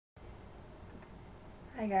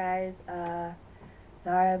Hi guys,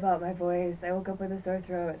 sorry about my voice. I woke up with a sore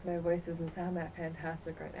throat, so my voice doesn't sound that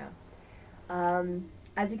fantastic right now.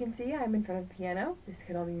 As you can see, I'm in front of the piano. This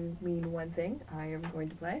could only mean one thing. I am going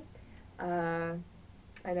to play. I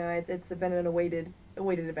know it's been an awaited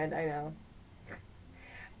event, I know.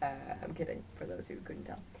 I'm kidding, for those who couldn't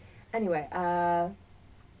tell. Anyway, I'm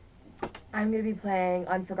going to be playing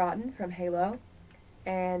Unforgotten from Halo.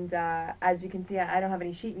 And as you can see, I don't have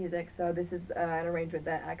any sheet music, so this is an arrangement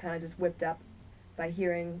that I kind of just whipped up by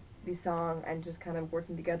hearing the song and just kind of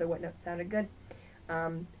working together what notes sounded good.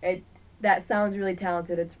 That sounds really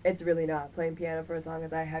talented. It's really not. Playing piano for as long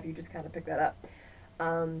as I have, you just kind of pick that up.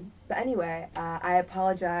 But anyway, I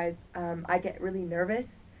apologize. I get really nervous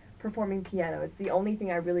performing piano. It's the only thing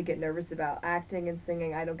I really get nervous about. Acting and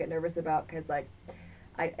singing, I don't get nervous about because, like,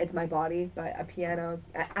 it's my body, but a piano,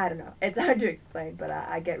 I don't know. It's hard to explain, but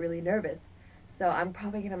I get really nervous. So I'm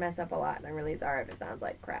probably going to mess up a lot, and I'm really sorry if it sounds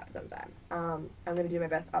like crap sometimes. I'm going to do my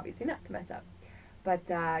best, obviously, not to mess up. But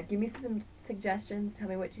give me some suggestions. Tell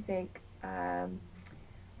me what you think.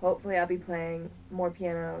 Hopefully I'll be playing more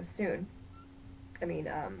piano soon. I mean,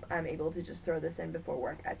 I'm able to just throw this in before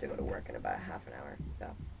work. I have to go to work in about half an hour. So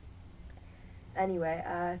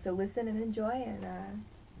anyway, so listen and enjoy, and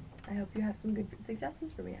I hope you have some good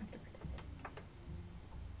suggestions for me afterward.